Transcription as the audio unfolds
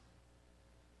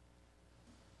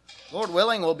Lord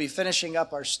willing, we'll be finishing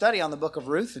up our study on the book of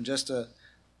Ruth in just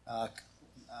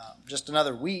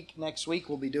another week. Next week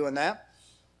we'll be doing that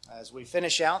as we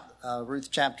finish out Ruth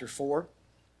chapter 4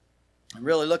 and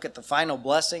really look at the final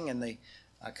blessing and the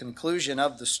conclusion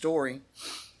of the story.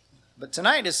 But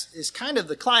tonight is kind of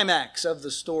the climax of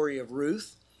the story of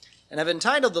Ruth. And I've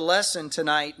entitled the lesson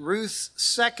tonight, Ruth's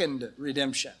Second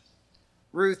Redemption.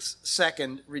 Ruth's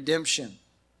Second Redemption.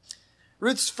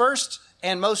 Ruth's first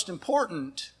and most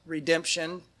important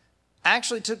redemption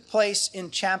actually took place in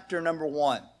chapter number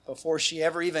 1, before she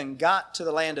ever even got to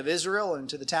the land of Israel and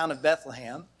to the town of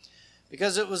Bethlehem.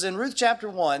 Because it was in Ruth chapter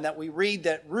 1 that we read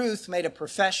that Ruth made a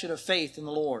profession of faith in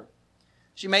the Lord.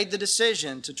 She made the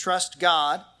decision to trust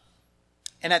God.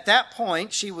 And at that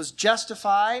point, she was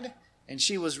justified and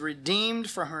she was redeemed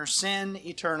from her sin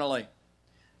eternally.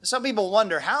 Some people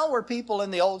wonder, how were people in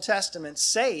the Old Testament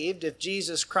saved if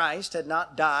Jesus Christ had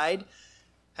not died,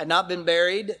 had not been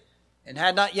buried, and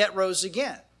had not yet rose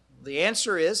again? The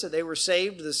answer is that they were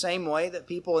saved the same way that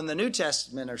people in the New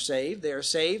Testament are saved. They are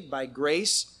saved by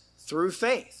grace through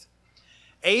faith.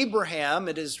 Abraham,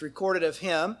 it is recorded of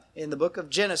him in the book of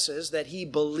Genesis that he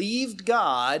believed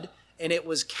God and it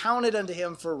was counted unto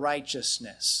him for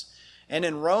righteousness. And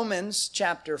in Romans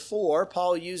chapter 4,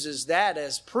 Paul uses that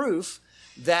as proof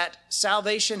that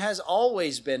salvation has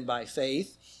always been by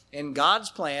faith in God's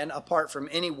plan apart from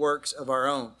any works of our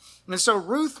own. And so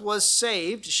Ruth was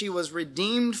saved. She was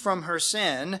redeemed from her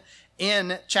sin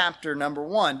in chapter number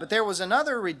 1. But there was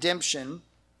another redemption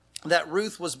that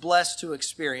Ruth was blessed to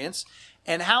experience.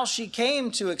 And how she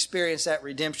came to experience that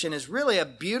redemption is really a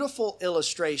beautiful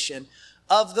illustration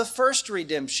of the first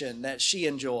redemption that she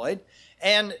enjoyed.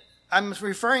 And I'm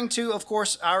referring to, of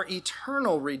course, our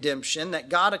eternal redemption that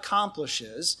God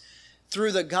accomplishes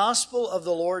through the gospel of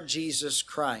the Lord Jesus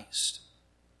Christ.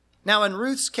 Now, in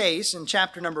Ruth's case, in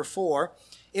chapter number 4,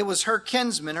 it was her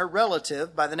kinsman, her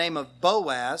relative, by the name of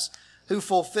Boaz, who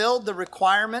fulfilled the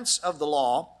requirements of the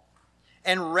law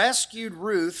and rescued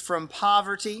Ruth from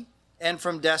poverty and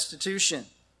from destitution.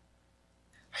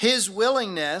 His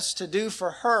willingness to do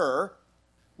for her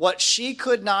what she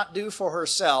could not do for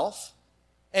herself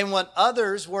and what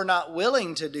others were not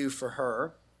willing to do for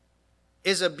her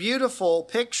is a beautiful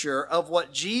picture of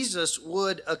what Jesus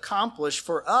would accomplish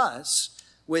for us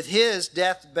with his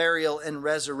death, burial, and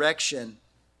resurrection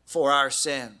for our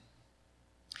sin.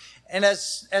 And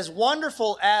as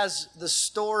wonderful as the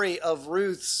story of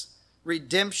Ruth's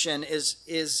redemption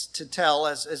is to tell,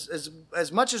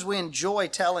 as much as we enjoy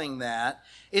telling that,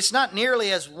 it's not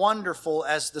nearly as wonderful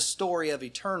as the story of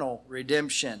eternal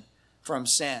redemption from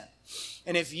sin.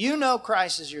 And if you know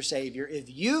Christ as your Savior, if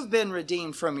you've been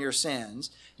redeemed from your sins,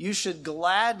 you should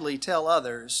gladly tell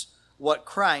others what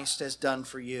Christ has done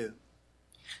for you.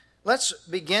 Let's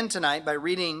begin tonight by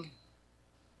reading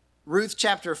Ruth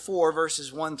chapter 4,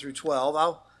 verses 1 through 12.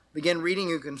 I'll begin reading.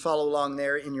 You can follow along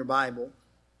there in your Bible.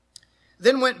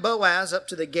 Then went Boaz up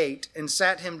to the gate and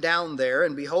sat him down there,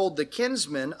 and behold, the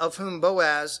kinsman of whom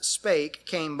Boaz spake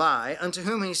came by, unto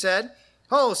whom he said,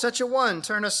 "Ho, such a one,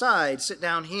 turn aside, sit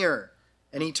down here."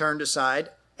 And he turned aside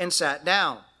and sat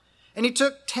down. And he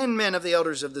took 10 men of the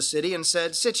elders of the city and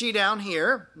said, "Sit ye down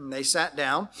here." And they sat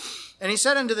down. And he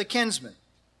said unto the kinsman,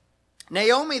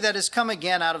 "Naomi, that is come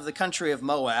again out of the country of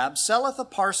Moab, selleth a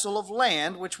parcel of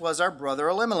land which was our brother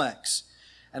Elimelech's.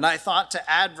 And I thought to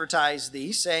advertise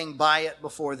thee, saying, Buy it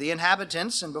before the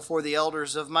inhabitants and before the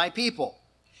elders of my people.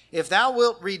 If thou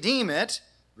wilt redeem it,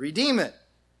 redeem it.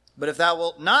 But if thou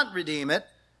wilt not redeem it,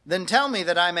 then tell me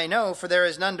that I may know, for there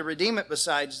is none to redeem it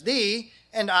besides thee,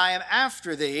 and I am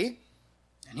after thee."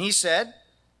 And he said,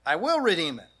 "I will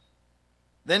redeem it."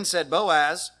 Then said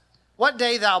Boaz, "What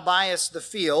day thou buyest the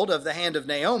field of the hand of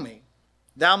Naomi,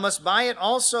 thou must buy it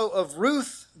also of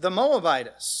Ruth the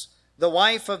Moabitess, the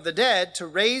wife of the dead, to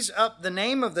raise up the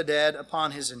name of the dead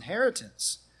upon his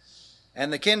inheritance."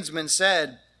 And the kinsman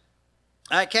said,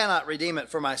 "I cannot redeem it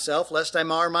for myself, lest I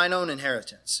mar mine own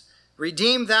inheritance.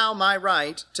 Redeem thou my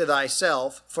right to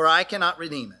thyself, for I cannot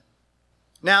redeem it."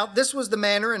 Now this was the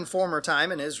manner in former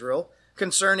time in Israel,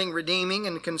 concerning redeeming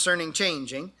and concerning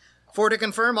changing. For to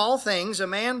confirm all things, a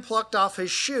man plucked off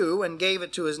his shoe and gave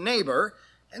it to his neighbor,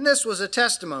 and this was a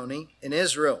testimony in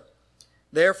Israel.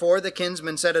 Therefore the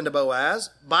kinsman said unto Boaz,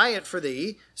 "Buy it for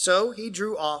thee." So he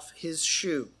drew off his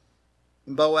shoe.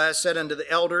 And Boaz said unto the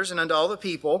elders and unto all the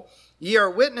people, "Ye are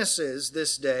witnesses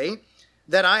this day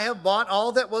that I have bought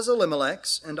all that was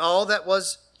Elimelech's, and all that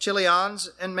was Chilion's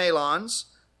and Mahlon's,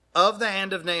 of the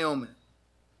hand of Naomi.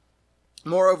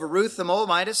 Moreover, Ruth the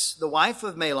Moabitess, the wife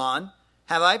of Mahlon,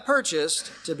 have I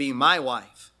purchased to be my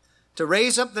wife, to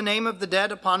raise up the name of the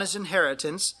dead upon his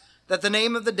inheritance, that the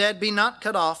name of the dead be not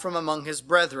cut off from among his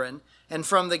brethren, and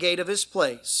from the gate of his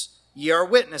place. Ye are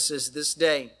witnesses this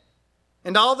day.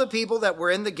 And all the people that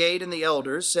were in the gate and the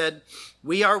elders said,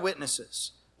 We are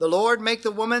witnesses. The Lord make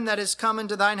the woman that is come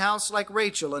into thine house like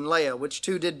Rachel and Leah, which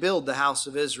two did build the house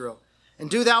of Israel. And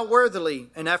do thou worthily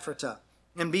in Ephratah,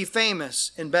 and be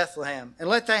famous in Bethlehem. And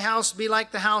let thy house be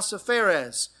like the house of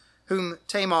Pharez, whom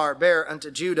Tamar bare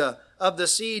unto Judah, of the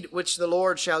seed which the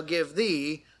Lord shall give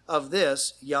thee of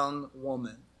this young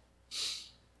woman.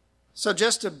 So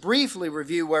just to briefly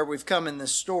review where we've come in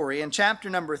this story, in chapter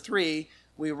number 3,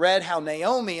 we read how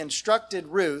Naomi instructed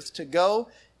Ruth to go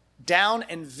down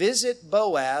and visit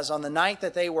Boaz on the night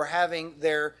that they were having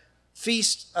their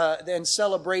feast and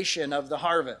celebration of the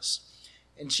harvest.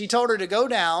 And she told her to go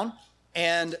down,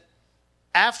 and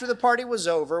after the party was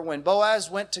over, when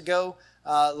Boaz went to go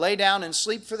lay down and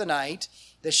sleep for the night,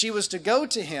 that she was to go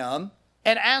to him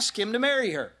and ask him to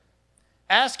marry her.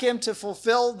 Ask him to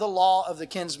fulfill the law of the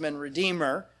kinsman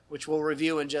redeemer, which we'll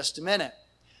review in just a minute.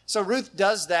 So Ruth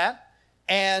does that,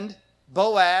 and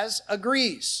Boaz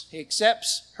agrees. He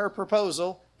accepts her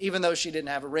proposal, even though she didn't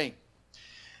have a ring.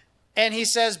 And he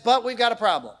says, but we've got a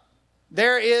problem.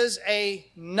 There is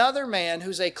another man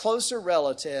who's a closer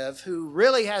relative who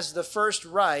really has the first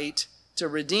right to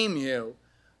redeem you.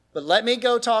 But let me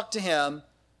go talk to him,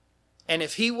 and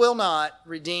if he will not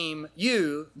redeem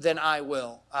you, then I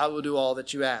will. I will do all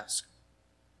that you ask.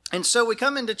 And so we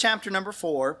come into chapter number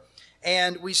 4,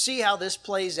 and we see how this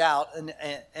plays out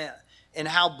and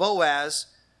how Boaz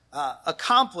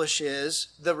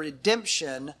accomplishes the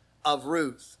redemption of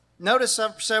Ruth. Notice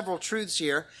several truths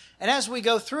here. And as we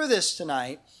go through this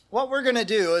tonight, what we're going to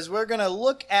do is we're going to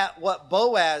look at what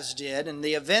Boaz did and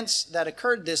the events that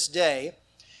occurred this day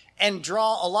and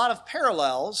draw a lot of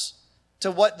parallels to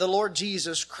what the Lord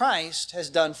Jesus Christ has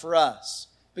done for us.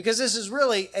 Because this is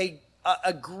really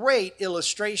a great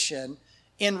illustration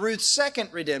in Ruth's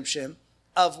second redemption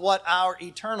of what our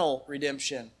eternal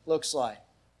redemption looks like.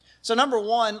 So number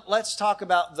 1, let's talk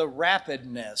about the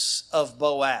rapidness of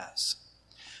Boaz.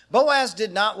 Boaz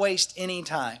did not waste any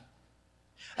time.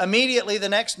 Immediately the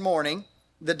next morning,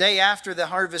 the day after the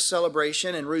harvest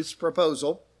celebration and Ruth's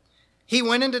proposal, he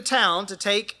went into town to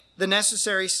take the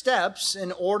necessary steps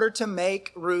in order to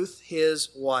make Ruth his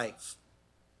wife.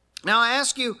 Now I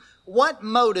ask you, what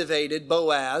motivated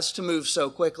Boaz to move so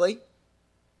quickly?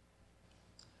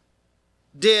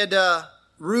 Did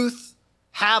Ruth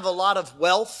have a lot of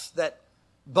wealth that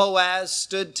Boaz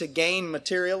stood to gain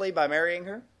materially by marrying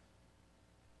her?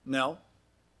 No.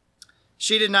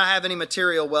 She did not have any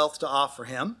material wealth to offer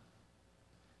him.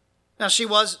 Now, she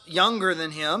was younger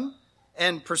than him,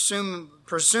 and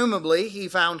presumably he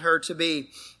found her to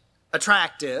be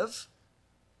attractive.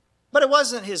 But it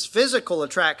wasn't his physical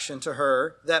attraction to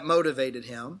her that motivated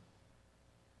him.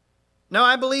 No,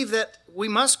 I believe that we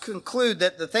must conclude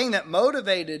that the thing that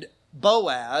motivated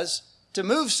Boaz to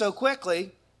move so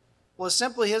quickly was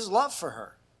simply his love for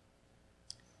her.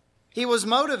 He was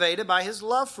motivated by his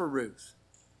love for Ruth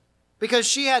because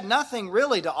she had nothing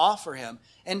really to offer him.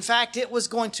 In fact, it was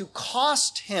going to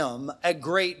cost him a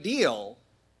great deal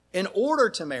in order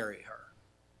to marry her.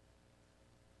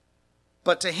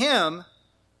 But to him,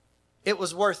 it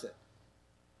was worth it.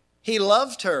 He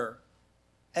loved her,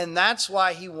 and that's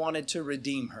why he wanted to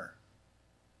redeem her.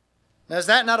 Now, is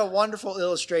that not a wonderful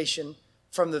illustration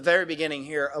from the very beginning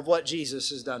here of what Jesus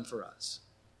has done for us?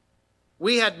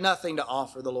 We had nothing to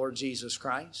offer the Lord Jesus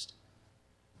Christ.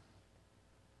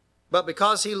 But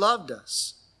because he loved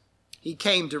us, he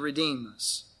came to redeem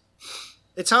us.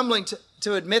 It's humbling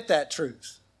to admit that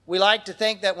truth. We like to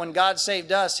think that when God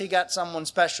saved us, he got someone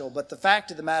special. But the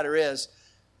fact of the matter is,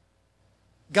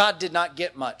 God did not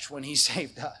get much when he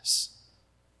saved us.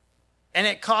 And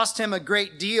it cost him a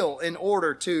great deal in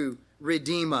order to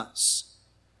redeem us.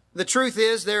 The truth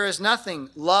is, there is nothing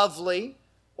lovely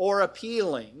or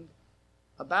appealing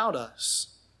about us.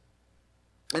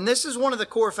 And this is one of the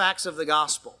core facts of the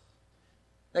gospel.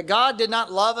 That God did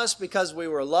not love us because we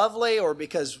were lovely or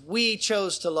because we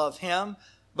chose to love him,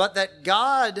 but that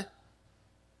God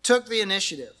took the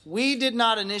initiative. We did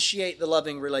not initiate the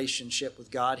loving relationship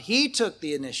with God. He took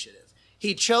the initiative.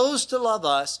 He chose to love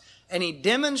us, and he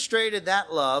demonstrated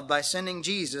that love by sending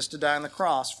Jesus to die on the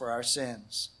cross for our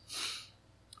sins.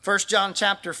 1 John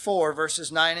chapter 4, verses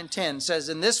 9 and 10 says,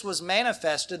 "And this was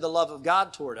manifested, the love of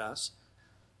God toward us,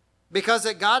 because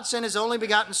that God sent his only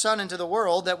begotten Son into the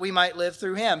world that we might live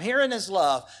through him." Herein is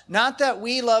love, not that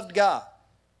we loved God,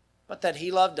 but that he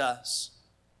loved us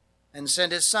and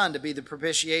sent his Son to be the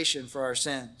propitiation for our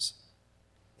sins.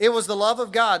 It was the love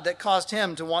of God that caused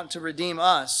him to want to redeem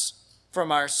us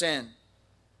from our sin.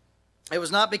 It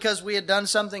was not because we had done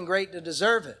something great to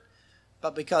deserve it,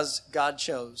 but because God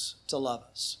chose to love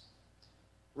us.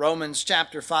 Romans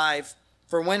chapter 5,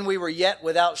 for when we were yet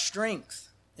without strength,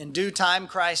 in due time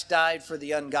Christ died for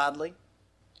the ungodly.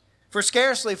 For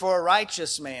scarcely for a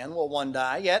righteous man will one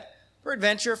die, yet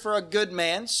peradventure for a good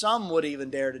man some would even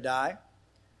dare to die.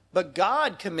 But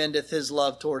God commendeth his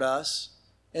love toward us,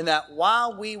 in that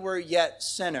while we were yet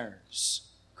sinners,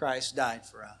 Christ died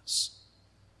for us.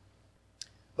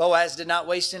 Boaz did not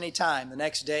waste any time. The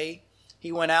next day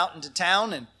he went out into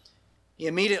town, and he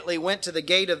immediately went to the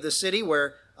gate of the city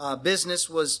where business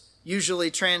was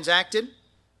usually transacted.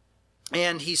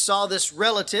 And he saw this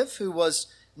relative who was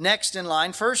next in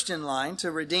line, first in line,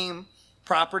 to redeem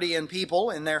property and people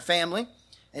in their family.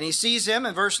 And he sees him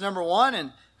in verse number 1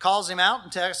 and calls him out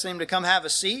and tells him to come have a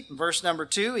seat. In verse number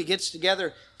 2, he gets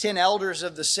together 10 elders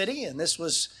of the city, and this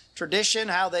was tradition,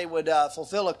 how they would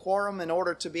fulfill a quorum in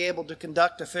order to be able to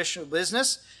conduct official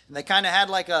business. And they kind of had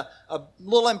like a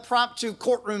little impromptu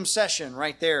courtroom session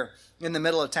right there in the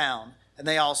middle of town. And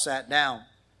they all sat down.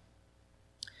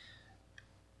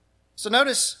 So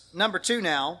notice number 2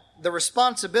 now, the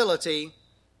responsibility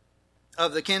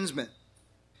of the kinsman.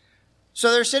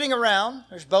 So they're sitting around.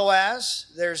 There's Boaz.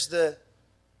 There's the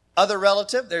other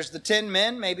relative. There's the 10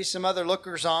 men, maybe some other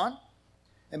lookers on.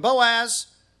 And Boaz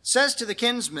says to the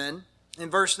kinsman in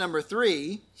verse number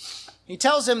 3, he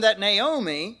tells him that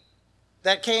Naomi,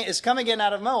 that is coming in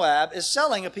out of Moab, is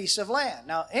selling a piece of land.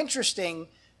 Now, interesting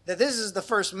that this is the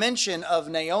first mention of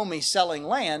Naomi selling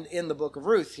land in the book of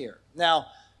Ruth here. Now,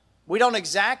 we don't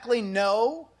exactly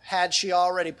know, had she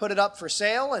already put it up for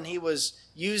sale and he was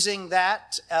using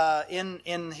that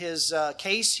in his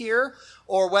case here,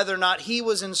 or whether or not he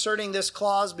was inserting this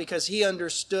clause because he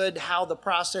understood how the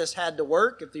process had to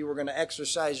work if you were going to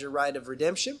exercise your right of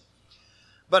redemption.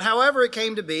 But however it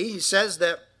came to be, he says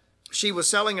that she was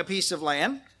selling a piece of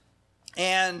land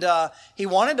and he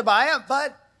wanted to buy it,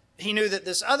 but he knew that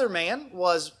this other man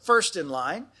was first in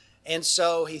line. And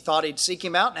so he thought he'd seek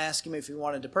him out and ask him if he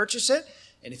wanted to purchase it.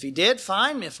 And if he did,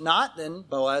 fine. If not, then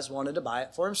Boaz wanted to buy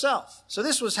it for himself. So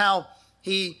this was how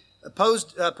he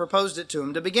proposed it to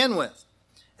him to begin with.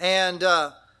 And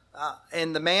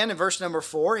the man in verse number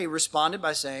 4, he responded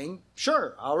by saying,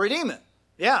 sure, I'll redeem it.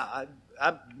 Yeah,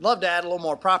 I'd love to add a little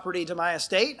more property to my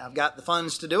estate. I've got the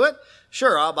funds to do it.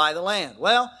 Sure, I'll buy the land.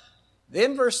 Well,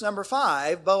 then verse number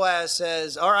 5, Boaz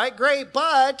says, all right, great,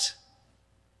 but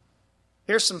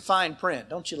here's some fine print.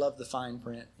 Don't you love the fine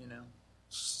print,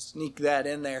 Sneak that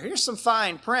in there. Here's some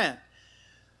fine print.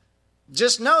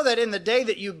 Just know that in the day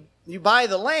that you buy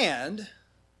the land,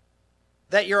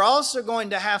 that you're also going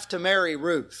to have to marry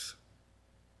Ruth.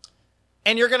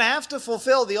 And you're going to have to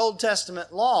fulfill the Old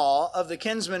Testament law of the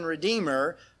kinsman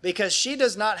redeemer because she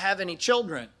does not have any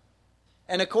children.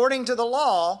 And according to the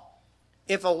law,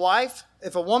 if a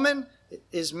woman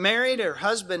is married, her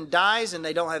husband dies, and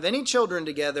they don't have any children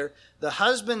together, the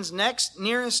husband's next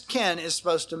nearest kin is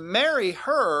supposed to marry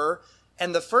her,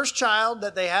 and the first child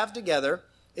that they have together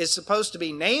is supposed to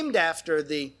be named after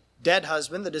the dead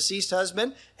husband, the deceased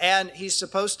husband, and he's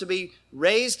supposed to be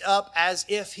raised up as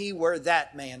if he were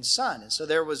that man's son. And so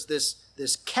there was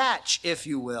this catch, if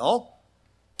you will,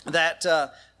 that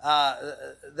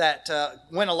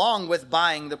went along with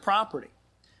buying the property.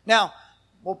 Now,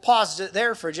 we'll pause it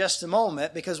there for just a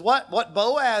moment, because what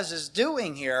Boaz is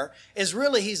doing here is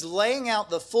really he's laying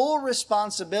out the full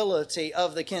responsibility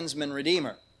of the kinsman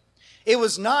redeemer. It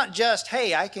was not just,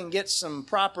 hey, I can get some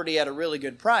property at a really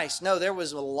good price. No, there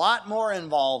was a lot more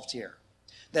involved here.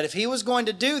 That if he was going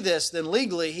to do this, then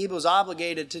legally he was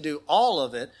obligated to do all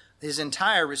of it, his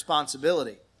entire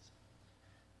responsibility.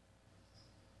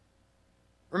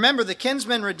 Remember, the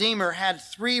kinsman redeemer had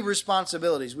 3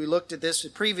 responsibilities. We looked at this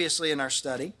previously in our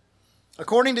study.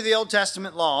 According to the Old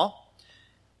Testament law,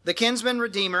 the kinsman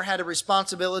redeemer had a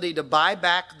responsibility to buy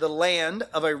back the land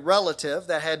of a relative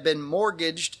that had been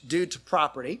mortgaged due to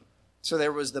property. So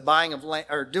there was the buying of land,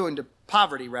 or due to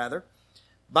poverty rather,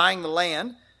 buying the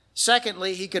land.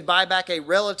 Secondly, he could buy back a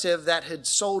relative that had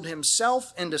sold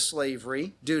himself into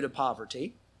slavery due to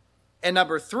poverty. And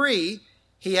number 3,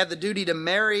 he had the duty to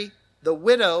marry the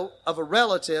widow of a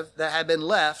relative that had been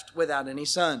left without any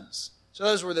sons. So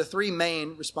those were the 3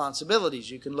 main responsibilities.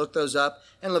 You can look those up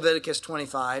in Leviticus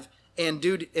 25 and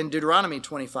in Deuteronomy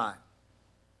 25.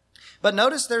 But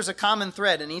notice there's a common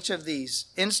thread in each of these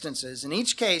instances. In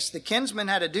each case, the kinsman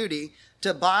had a duty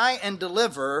to buy and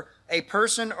deliver a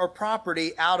person or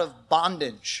property out of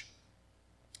bondage.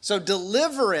 So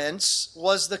deliverance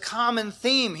was the common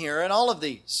theme here in all of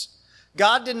these.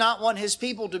 God did not want his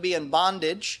people to be in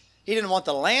bondage. He didn't want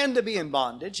the land to be in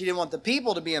bondage. He didn't want the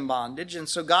people to be in bondage. And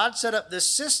so God set up this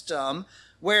system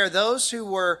where those who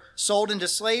were sold into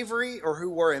slavery or who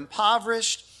were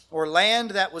impoverished or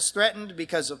land that was threatened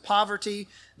because of poverty,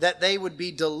 that they would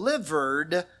be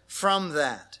delivered from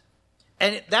that.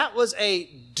 And that was a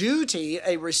duty,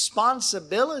 a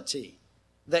responsibility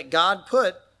that God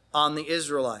put on the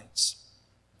Israelites.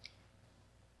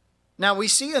 Now we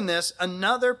see in this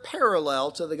another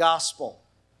parallel to the gospel,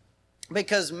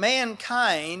 because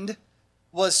mankind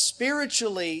was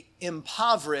spiritually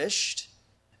impoverished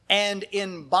and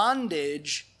in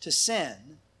bondage to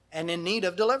sin and in need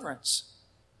of deliverance.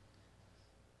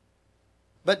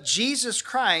 But Jesus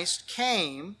Christ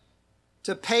came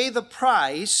to pay the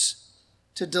price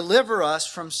to deliver us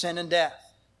from sin and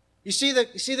death. You see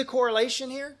the correlation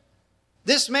here?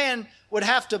 This man would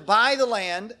have to buy the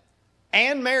land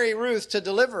and marry Ruth to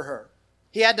deliver her.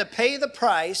 He had to pay the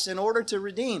price in order to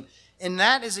redeem. And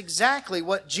that is exactly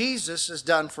what Jesus has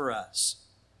done for us.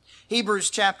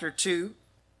 Hebrews chapter 2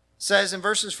 says in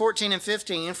verses 14 and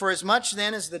 15, "For as much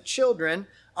then as the children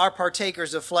are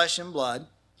partakers of flesh and blood,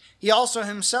 he also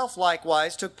himself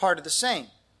likewise took part of the same,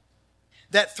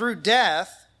 that through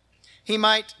death he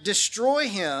might destroy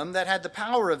him that had the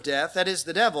power of death, that is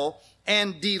the devil,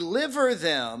 and deliver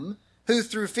them who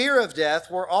through fear of death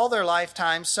were all their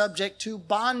lifetime subject to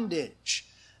bondage."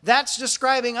 That's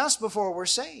describing us before we're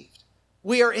saved.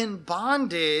 We are in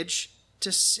bondage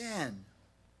to sin.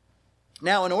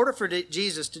 Now, in order for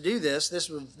Jesus to do this,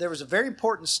 there was a very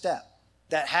important step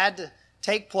that had to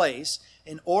take place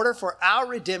in order for our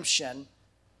redemption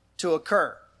to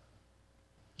occur.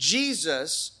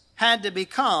 Jesus had to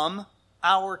become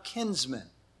our kinsman.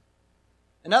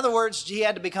 In other words, he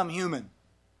had to become human.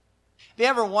 Have you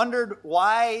ever wondered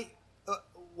why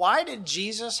did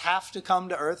Jesus have to come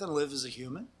to earth and live as a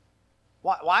human?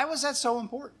 Why was that so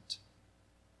important?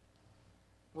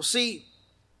 Well, see,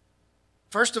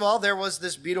 first of all, there was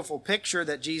this beautiful picture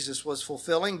that Jesus was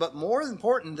fulfilling, but more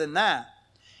important than that,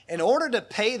 in order to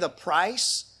pay the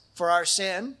price for our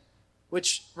sin,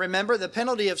 which, remember, the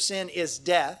penalty of sin is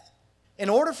death, in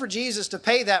order for Jesus to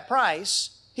pay that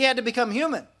price, he had to become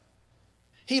human.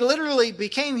 He literally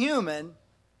became human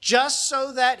just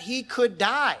so that he could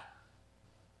die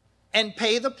and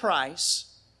pay the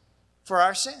price for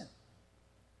our sin.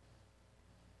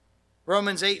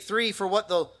 Romans 8:3, "For what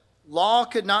the law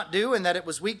could not do, in that it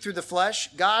was weak through the flesh,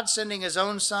 God sending his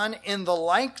own Son in the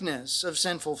likeness of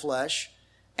sinful flesh,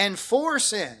 and for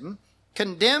sin,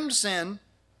 condemned sin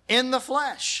in the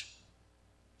flesh."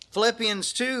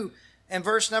 Philippians 2 and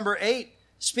verse number 8,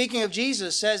 speaking of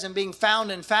Jesus, says, "And being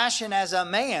found in fashion as a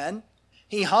man,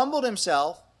 he humbled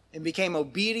himself and became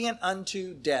obedient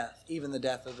unto death, even the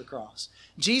death of the cross."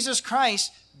 Jesus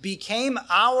Christ became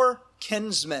our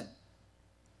kinsman.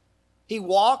 He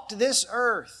walked this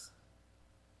earth.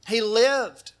 He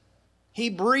lived. He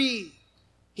breathed.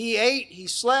 He ate. He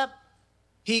slept.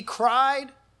 He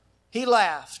cried. He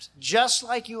laughed, just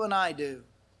like you and I do.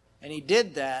 And he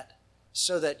did that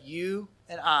so that you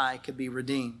and I could be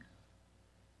redeemed.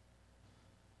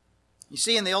 You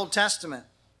see, in the Old Testament,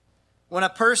 when a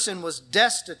person was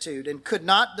destitute and could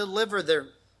not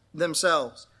deliver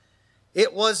themselves,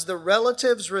 it was the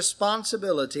relative's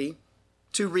responsibility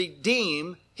to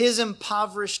redeem his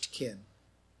impoverished kin.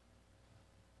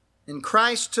 And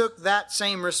Christ took that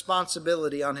same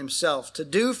responsibility on himself to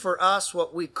do for us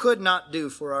what we could not do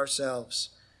for ourselves.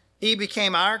 He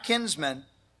became our kinsman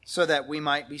so that we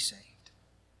might be saved.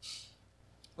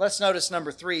 Let's notice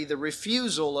number 3, the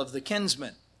refusal of the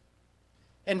kinsman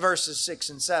in verses 6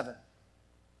 and 7.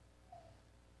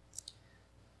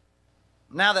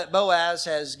 Now that Boaz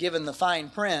has given the fine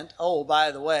print, "Oh,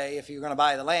 by the way, if you're going to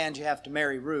buy the land, you have to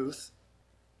marry Ruth,"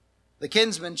 the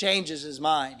kinsman changes his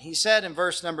mind. He said in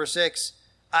verse number 6,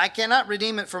 "I cannot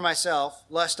redeem it for myself,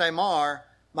 lest I mar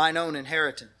mine own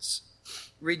inheritance.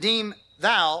 Redeem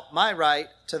thou my right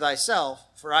to thyself,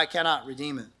 for I cannot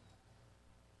redeem it."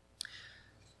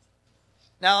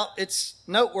 Now, it's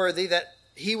noteworthy that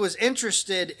he was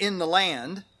interested in the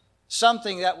land,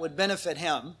 something that would benefit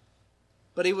him,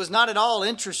 but he was not at all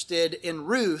interested in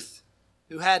Ruth,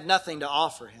 who had nothing to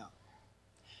offer him.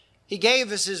 He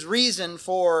gave us his reason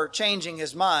for changing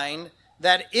his mind,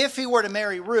 that if he were to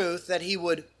marry Ruth, that he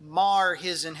would mar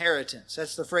his inheritance.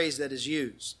 That's the phrase that is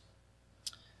used.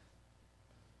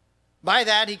 By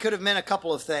that, he could have meant a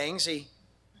couple of things.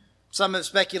 Some have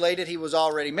speculated he was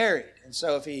already married, and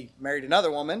so if he married another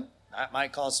woman, that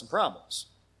might cause some problems.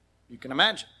 You can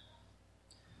imagine.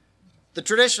 The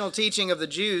traditional teaching of the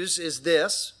Jews is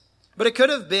this, but it could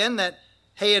have been that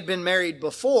he had been married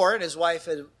before and his wife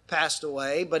had passed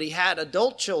away, but he had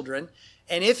adult children,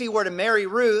 And if he were to marry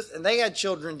Ruth and they had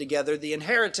children together, the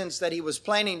inheritance that he was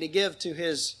planning to give to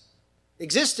his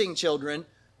existing children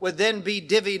would then be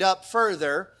divvied up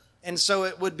further. And so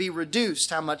it would be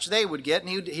reduced how much they would get. And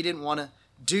he didn't want to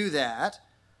do that.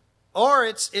 Or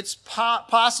it's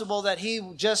possible that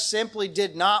he just simply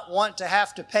did not want to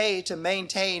have to pay to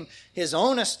maintain his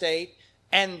own estate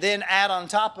and then add on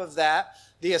top of that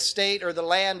the estate or the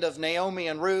land of Naomi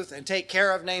and Ruth and take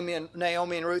care of Naomi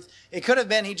and Ruth. It could have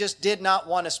been he just did not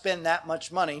want to spend that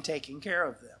much money taking care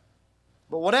of them.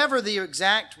 But whatever the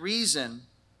exact reason,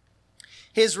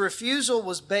 his refusal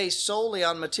was based solely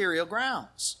on material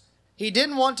grounds. He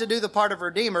didn't want to do the part of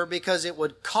Redeemer because it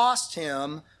would cost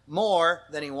him more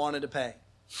than he wanted to pay.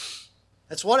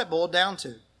 That's what it boiled down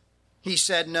to. He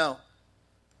said no.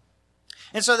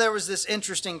 And so there was this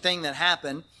interesting thing that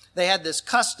happened. They had this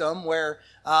custom where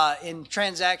in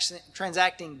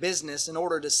transacting business, in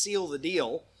order to seal the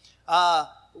deal,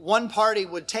 one party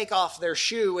would take off their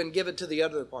shoe and give it to the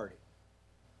other party.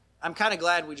 I'm kind of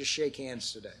glad we just shake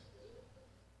hands today.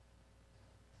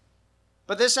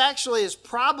 But this actually is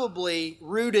probably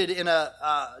rooted in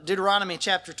Deuteronomy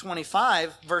chapter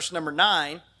 25, verse number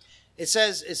 9. It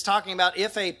says, it's talking about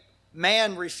if a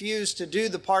man refused to do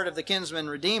the part of the kinsman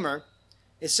redeemer,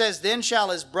 it says, then shall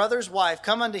his brother's wife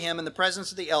come unto him in the presence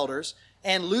of the elders,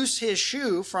 and loose his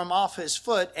shoe from off his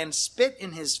foot, and spit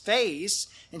in his face,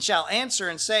 and shall answer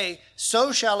and say,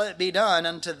 so shall it be done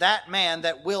unto that man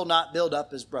that will not build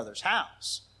up his brother's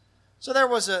house. So there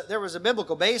was a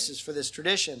biblical basis for this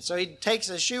tradition. So he takes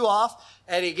his shoe off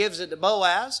and he gives it to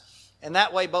Boaz. And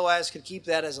that way Boaz could keep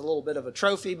that as a little bit of a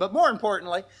trophy. But more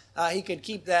importantly, he could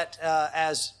keep that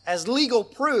as legal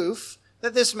proof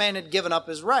that this man had given up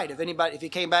his right. If he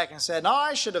came back and said, no,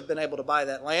 I should have been able to buy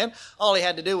that land, all he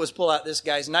had to do was pull out this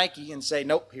guy's Nike and say,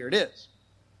 nope, here it is.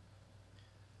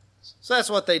 So that's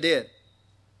what they did.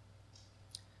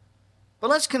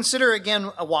 But let's consider again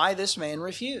why this man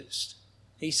refused.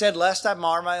 He said, lest I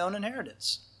mar my own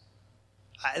inheritance.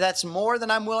 That's more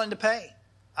than I'm willing to pay.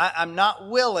 I'm not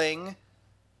willing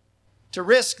to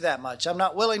risk that much. I'm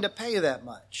not willing to pay that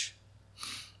much.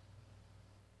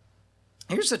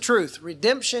 Here's the truth.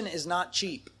 Redemption is not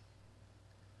cheap.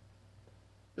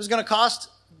 It was going to cost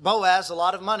Boaz a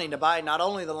lot of money to buy not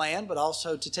only the land, but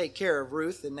also to take care of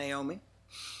Ruth and Naomi.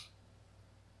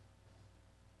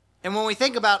 And when we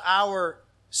think about our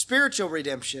spiritual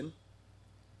redemption,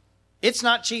 it's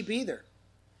not cheap either.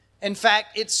 In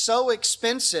fact, it's so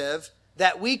expensive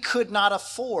that we could not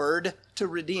afford to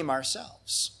redeem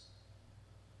ourselves.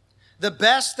 The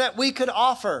best that we could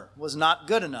offer was not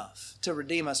good enough to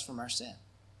redeem us from our sin.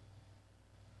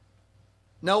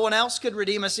 No one else could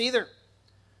redeem us either,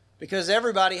 because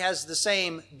everybody has the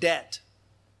same debt,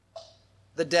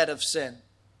 the debt of sin.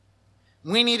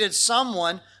 We needed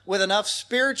someone with enough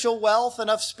spiritual wealth,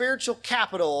 enough spiritual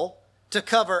capital to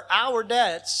cover our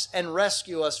debts and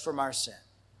rescue us from our sin.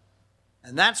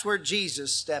 And that's where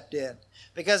Jesus stepped in.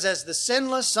 Because as the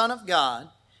sinless Son of God,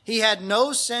 he had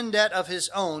no sin debt of his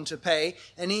own to pay,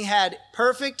 and he had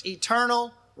perfect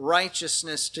eternal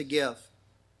righteousness to give.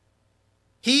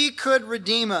 He could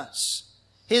redeem us.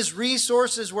 His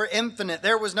resources were infinite.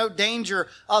 There was no danger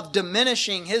of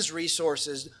diminishing his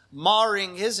resources,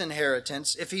 marring his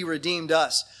inheritance if he redeemed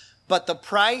us. But the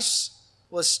price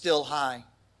was still high.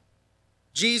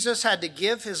 Jesus had to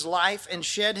give his life and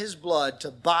shed his blood to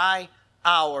buy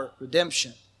our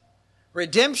redemption.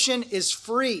 Redemption is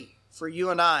free for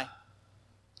you and I,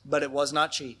 but it was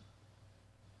not cheap.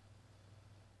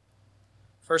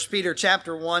 1 Peter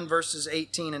chapter 1, verses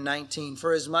 18 and 19.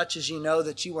 For as much as you know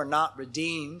that you are not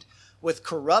redeemed with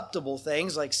corruptible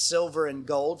things like silver and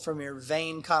gold from your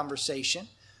vain conversation,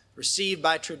 received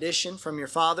by tradition from your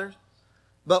fathers,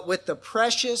 but with the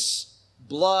precious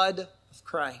blood of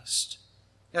Christ,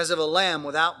 as of a lamb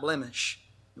without blemish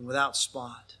and without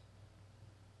spot.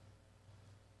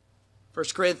 1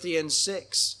 Corinthians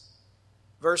 6,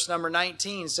 verse number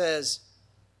 19 says,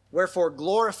 wherefore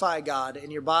glorify God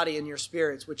in your body and your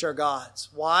spirits, which are God's.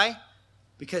 Why?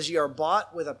 Because you are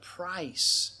bought with a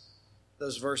price,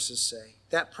 those verses say.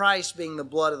 That price being the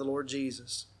blood of the Lord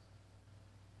Jesus.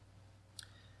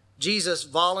 Jesus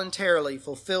voluntarily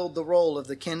fulfilled the role of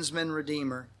the kinsman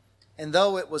redeemer, and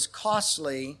though it was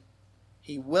costly,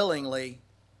 he willingly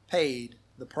paid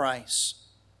the price.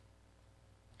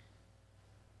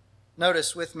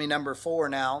 Notice with me number 4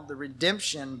 now, the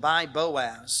redemption by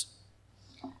Boaz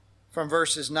from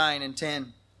verses 9 and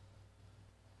 10.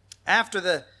 After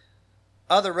the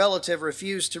other relative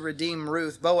refused to redeem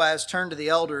Ruth, Boaz turned to the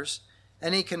elders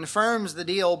and he confirms the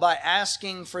deal by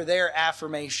asking for their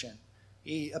affirmation.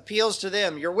 He appeals to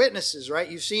them. You're witnesses, right?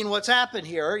 You've seen what's happened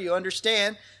here. You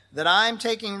understand that I'm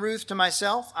taking Ruth to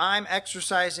myself. I'm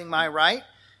exercising my right.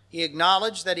 He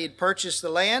acknowledged that he had purchased the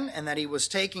land and that he was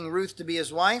taking Ruth to be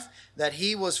his wife, that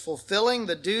he was fulfilling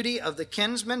the duty of the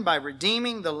kinsman by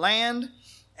redeeming the land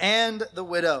and the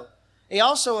widow. He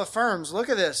also affirms, look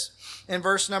at this, in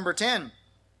verse number 10.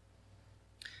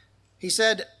 He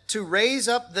said, to raise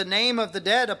up the name of the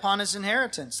dead upon his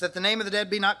inheritance, that the name of the dead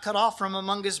be not cut off from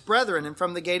among his brethren and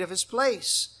from the gate of his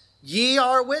place. Ye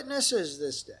are witnesses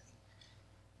this day.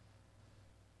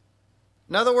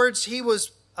 In other words, he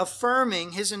was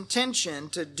affirming his intention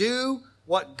to do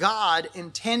what God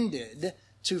intended,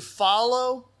 to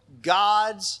follow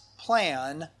God's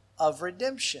plan of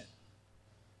redemption.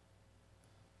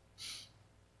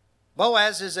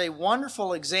 Boaz is a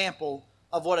wonderful example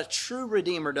of what a true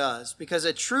Redeemer does, because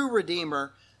a true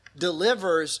Redeemer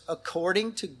delivers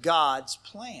according to God's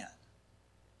plan.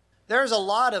 There's a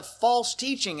lot of false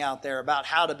teaching out there about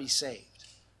how to be saved.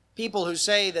 People who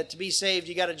say that to be saved,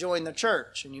 you got to join the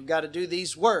church, and you've got to do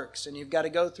these works, and you've got to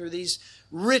go through these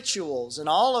rituals, and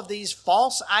all of these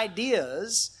false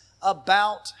ideas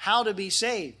about how to be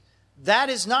saved. That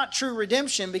is not true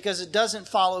redemption, because it doesn't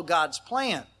follow God's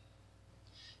plan.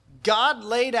 God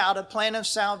laid out a plan of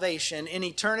salvation in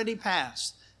eternity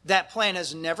past. That plan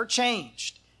has never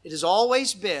changed. It has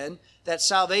always been that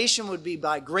salvation would be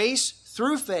by grace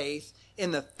through faith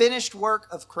in the finished work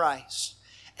of Christ.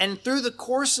 And through the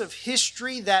course of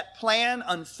history, that plan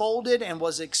unfolded and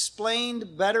was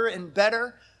explained better and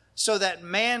better so that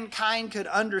mankind could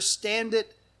understand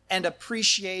it and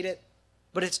appreciate it.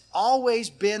 But it's always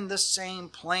been the same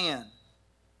plan.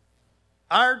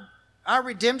 Our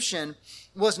redemption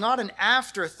was not an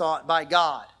afterthought by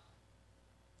God.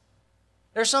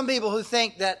 There are some people who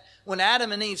think that when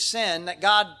Adam and Eve sinned, that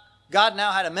God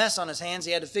now had a mess on his hands.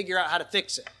 He had to figure out how to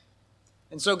fix it.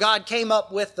 And so God came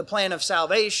up with the plan of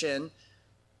salvation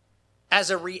as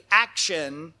a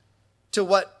reaction to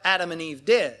what Adam and Eve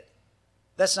did.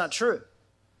 That's not true.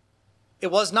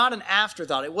 It was not an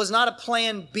afterthought. It was not a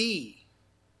plan B.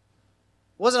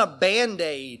 It wasn't a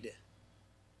Band-Aid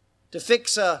to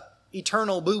fix a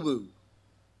eternal boo-boo.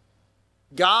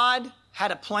 God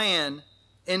had a plan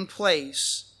in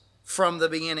place from the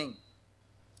beginning.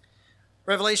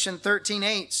 Revelation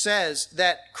 13:8 says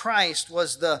that Christ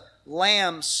was the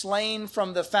Lamb slain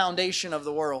from the foundation of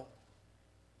the world.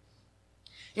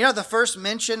 You know, the first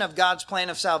mention of God's plan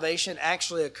of salvation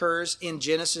actually occurs in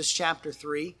Genesis chapter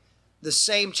 3, the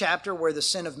same chapter where the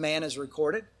sin of man is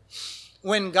recorded.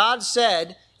 When God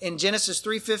said in Genesis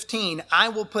 3:15, I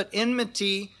will put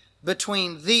enmity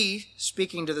between thee,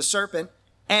 speaking to the serpent,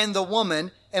 and the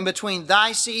woman, and between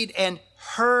thy seed and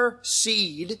her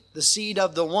seed, the seed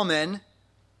of the woman,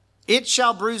 it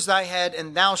shall bruise thy head,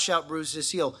 and thou shalt bruise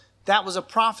his heel. That was a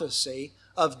prophecy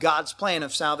of God's plan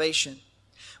of salvation.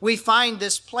 We find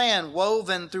this plan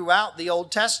woven throughout the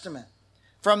Old Testament,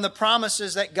 from the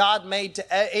promises that God made to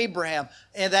Abraham,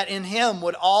 and that in him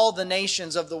would all the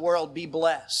nations of the world be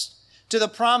blessed, to the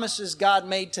promises God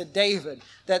made to David,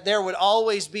 that there would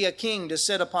always be a king to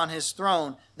sit upon his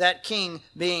throne, that king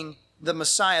being the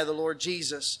Messiah, the Lord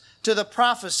Jesus, to the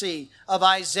prophecy of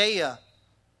Isaiah,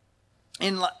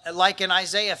 like in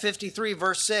Isaiah 53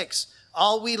 verse 6,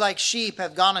 all we like sheep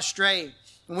have gone astray,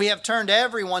 and we have turned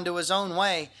everyone to his own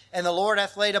way, and the Lord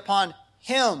hath laid upon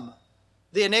him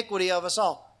the iniquity of us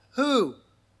all. Who?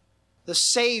 The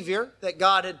Savior that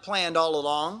God had planned all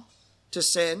along to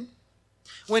send.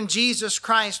 When Jesus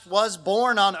Christ was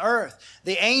born on earth,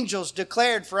 the angels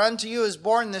declared, for unto you is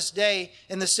born this day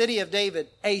in the city of David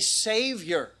a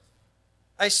Savior.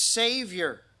 A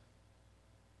Savior.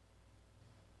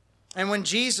 And when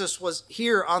Jesus was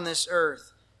here on this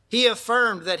earth, he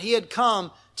affirmed that he had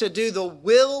come to do the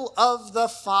will of the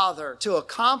Father, to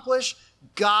accomplish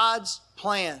God's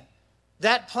plan.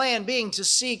 That plan being to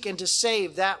seek and to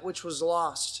save that which was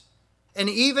lost. And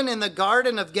even in the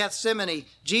Garden of Gethsemane,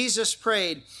 Jesus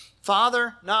prayed,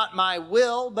 Father, not my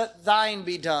will, but thine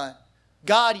be done.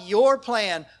 God, your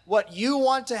plan, what you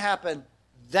want to happen,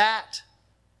 that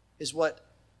is what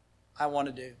I want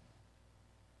to do.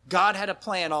 God had a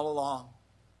plan all along,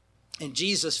 and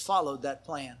Jesus followed that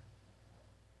plan.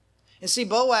 And see,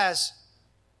 Boaz,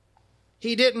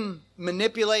 he didn't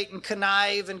manipulate and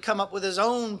connive and come up with his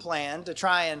own plan to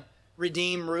try and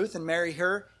redeem Ruth and marry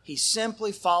her. He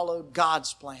simply followed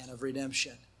God's plan of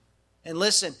redemption. And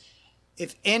listen,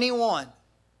 if anyone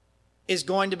is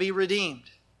going to be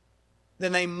redeemed,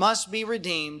 then they must be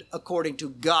redeemed according to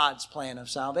God's plan of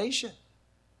salvation.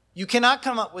 You cannot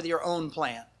come up with your own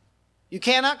plan. You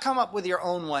cannot come up with your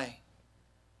own way.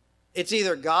 It's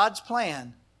either God's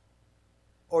plan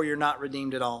or you're not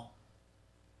redeemed at all.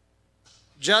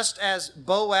 Just as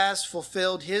Boaz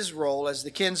fulfilled his role as the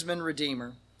kinsman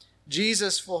redeemer,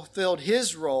 Jesus fulfilled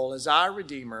his role as our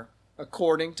Redeemer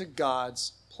according to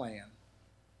God's plan.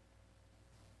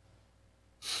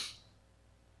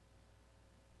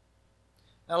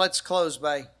 Now let's close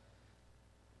by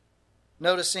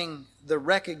noticing the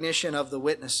recognition of the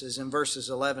witnesses in verses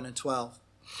 11 and 12.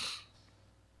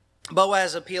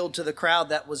 Boaz appealed to the crowd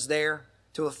that was there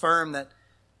to affirm that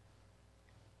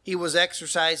he was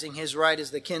exercising his right as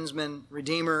the kinsman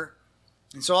redeemer.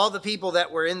 And so all the people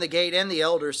that were in the gate and the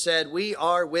elders said, "We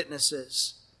are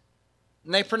witnesses."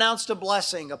 And they pronounced a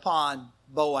blessing upon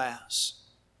Boaz.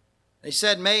 They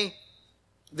said, "May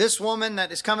this woman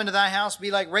that is coming to thy house be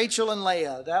like Rachel and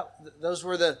Leah." Those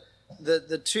were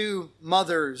the two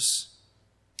mothers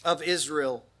of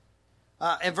Israel.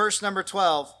 In verse number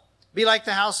 12, "Be like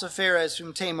the house of Pharez,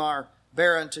 whom Tamar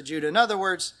bare unto Judah." In other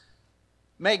words,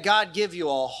 may God give you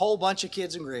a whole bunch of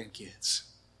kids and grandkids.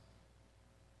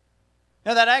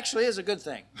 Now that actually is a good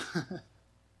thing.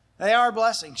 They are a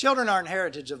blessing. Children are an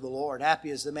heritage of the Lord.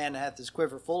 Happy is the man that hath his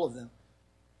quiver full of them.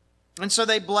 And so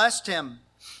they blessed him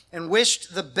and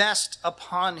wished the best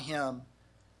upon him.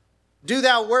 "Do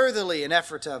thou worthily in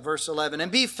Ephratah," verse 11,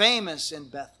 "and be famous in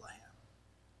Bethlehem."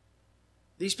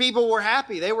 These people were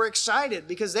happy. They were excited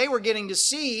because they were getting to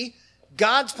see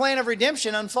God's plan of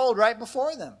redemption unfold right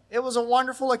before them. It was a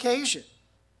wonderful occasion.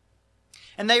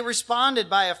 And they responded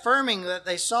by affirming that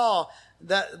they saw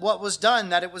that what was done,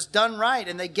 that it was done right,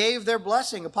 and they gave their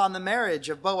blessing upon the marriage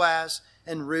of Boaz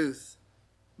and Ruth.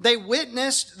 They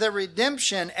witnessed the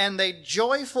redemption and they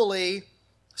joyfully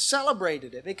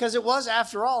celebrated it because it was,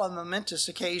 after all, a momentous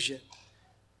occasion.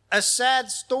 A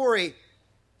sad story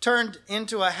turned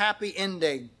into a happy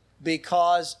ending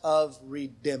because of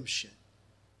redemption.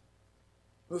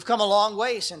 We've come a long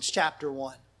way since chapter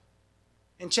 1.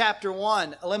 In chapter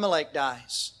 1, Elimelech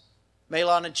dies.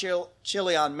 Mahlon and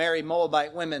Chilion marry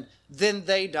Moabite women. Then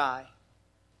they die.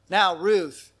 Now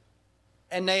Ruth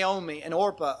and Naomi and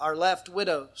Orpah are left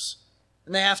widows.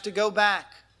 And they have to go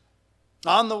back.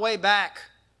 On the way back,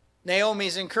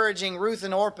 Naomi's encouraging Ruth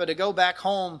and Orpah to go back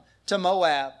home to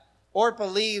Moab. Orpah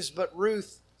leaves, but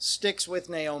Ruth sticks with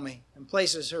Naomi and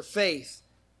places her faith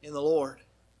in the Lord.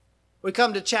 We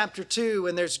come to chapter 2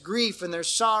 and there's grief and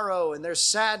there's sorrow and there's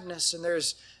sadness and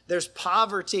there's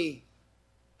poverty.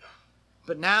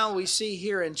 But now we see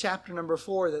here in chapter number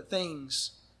 4 that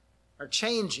things are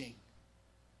changing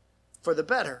for the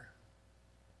better.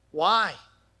 Why?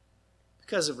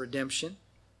 Because of redemption.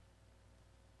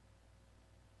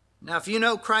 Now, if you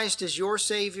know Christ as your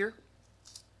Savior,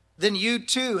 then you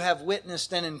too have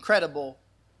witnessed an incredible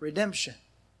redemption.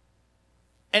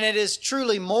 And it is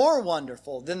truly more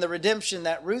wonderful than the redemption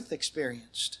that Ruth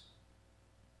experienced.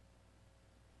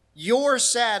 Your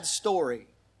sad story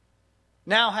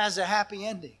now has a happy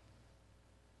ending.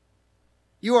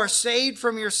 You are saved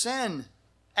from your sin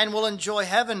and will enjoy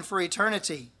heaven for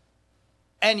eternity.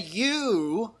 And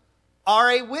you are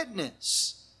a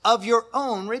witness of your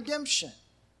own redemption.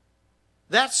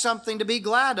 That's something to be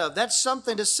glad of. That's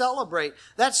something to celebrate.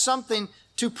 That's something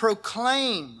to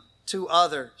proclaim to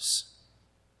others.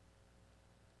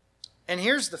 And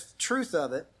here's the truth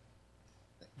of it.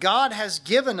 God has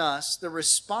given us the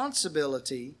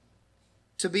responsibility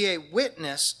to be a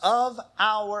witness of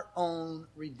our own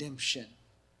redemption.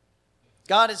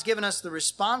 God has given us the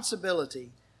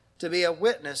responsibility to be a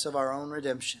witness of our own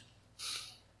redemption.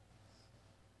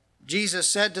 Jesus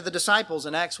said to the disciples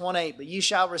in Acts 1:8, "But ye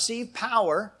shall receive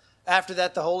power after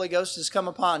that the Holy Ghost has come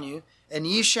upon you, and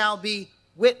ye shall be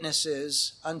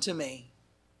witnesses unto me,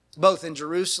 both in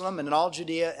Jerusalem and in all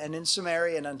Judea and in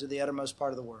Samaria and unto the uttermost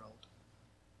part of the world."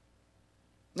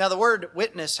 Now the word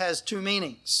witness has two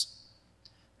meanings.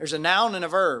 There's a noun and a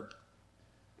verb.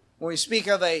 When we speak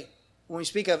of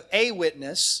a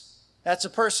witness, that's a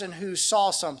person who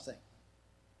saw something.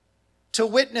 To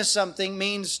witness something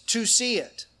means to see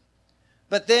it.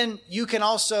 But then you can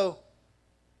also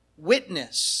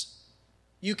witness.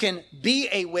 You can be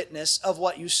a witness of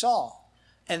what you saw.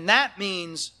 And that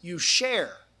means you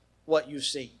share what you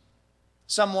see.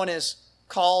 Someone is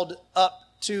called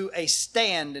up to a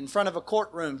stand in front of a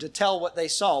courtroom to tell what they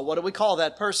saw. What do we call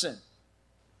that person?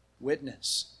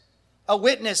 Witness. A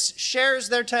witness shares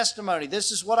their testimony.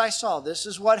 This is what I saw. This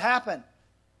is what happened.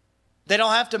 They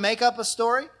don't have to make up a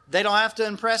story. They don't have to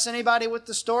impress anybody with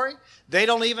the story. They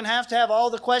don't even have to have all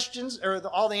the questions or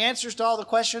all the answers to all the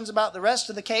questions about the rest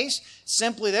of the case.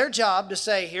 Simply their job to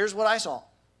say, here's what I saw.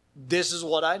 This is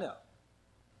what I know.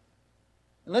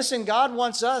 And listen, God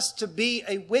wants us to be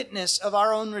a witness of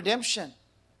our own redemption.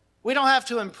 We don't have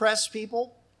to impress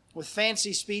people with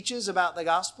fancy speeches about the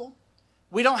gospel.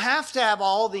 We don't have to have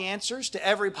all the answers to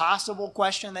every possible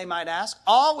question they might ask.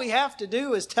 All we have to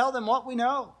do is tell them what we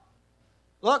know.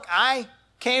 Look, I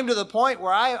came to the point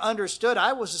where I understood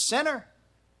I was a sinner.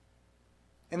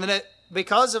 And that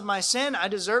because of my sin, I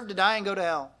deserved to die and go to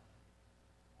hell.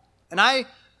 And I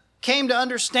came to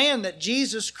understand that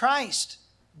Jesus Christ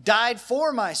died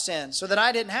for my sin so that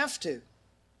I didn't have to.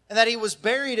 And that He was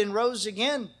buried and rose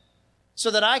again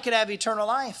so that I could have eternal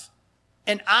life.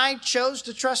 And I chose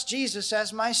to trust Jesus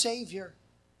as my Savior.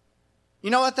 You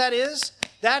know what that is?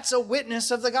 That's a witness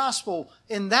of the gospel.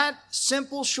 In that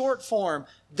simple short form,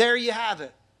 there you have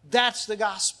it. That's the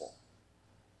gospel.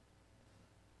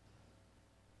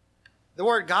 The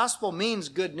word gospel means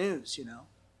good news, you know.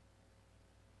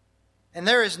 And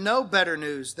there is no better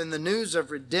news than the news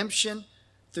of redemption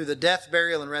through the death,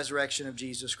 burial, and resurrection of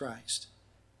Jesus Christ.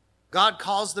 God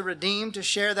calls the redeemed to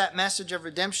share that message of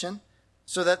redemption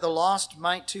so that the lost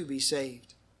might too be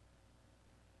saved.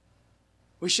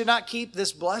 We should not keep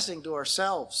this blessing to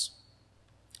ourselves.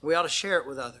 We ought to share it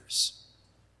with others.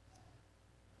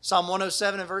 Psalm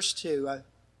 107 and verse 2, I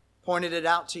pointed it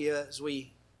out to you as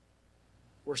we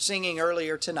were singing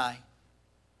earlier tonight.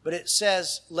 But it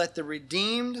says, "Let the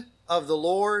redeemed of the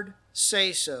Lord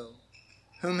say so,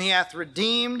 whom He hath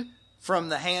redeemed from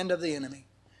the hand of the enemy."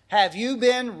 Have you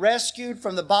been rescued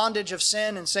from the bondage of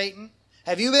sin and Satan?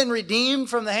 Have you been redeemed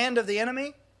from the hand of the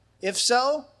enemy? If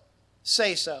so,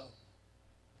 say so.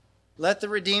 Let the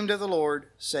redeemed of the Lord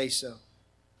say so.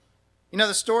 You know,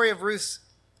 the story of Ruth's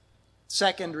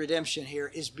second redemption here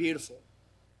is beautiful.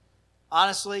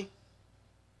 Honestly,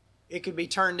 it could be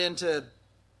turned into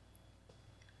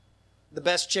the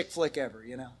best chick flick ever,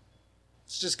 you know.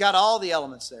 It's just got all the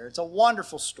elements there. It's a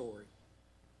wonderful story.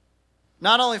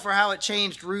 Not only for how it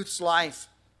changed Ruth's life,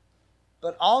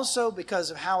 but also because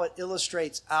of how it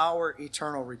illustrates our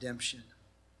eternal redemption.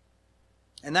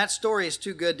 And that story is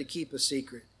too good to keep a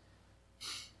secret.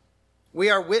 We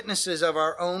are witnesses of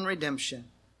our own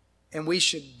redemption, and we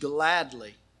should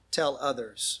gladly tell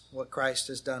others what Christ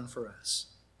has done for us.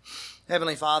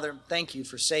 Heavenly Father, thank you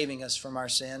for saving us from our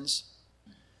sins.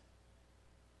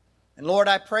 And Lord,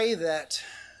 I pray that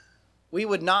we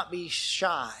would not be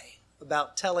shy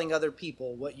about telling other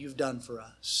people what you've done for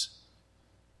us.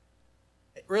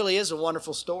 It really is a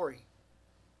wonderful story.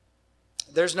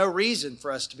 There's no reason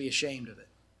for us to be ashamed of it.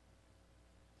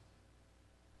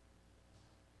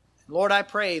 Lord, I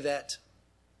pray that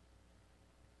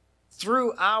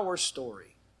through our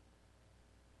story,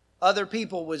 other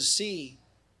people would see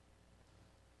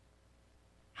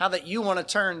how that you want to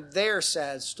turn their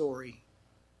sad story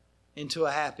into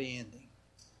a happy ending.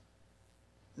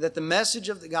 That the message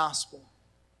of the gospel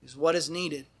is what is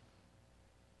needed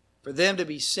for them to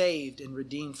be saved and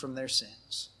redeemed from their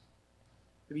sins,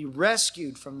 to be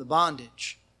rescued from the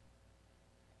bondage,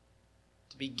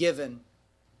 to be given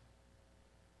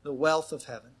the wealth of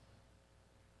heaven.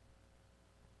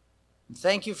 And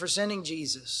thank you for sending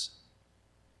Jesus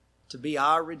to be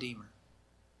our Redeemer.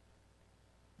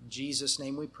 In Jesus'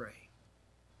 name we pray.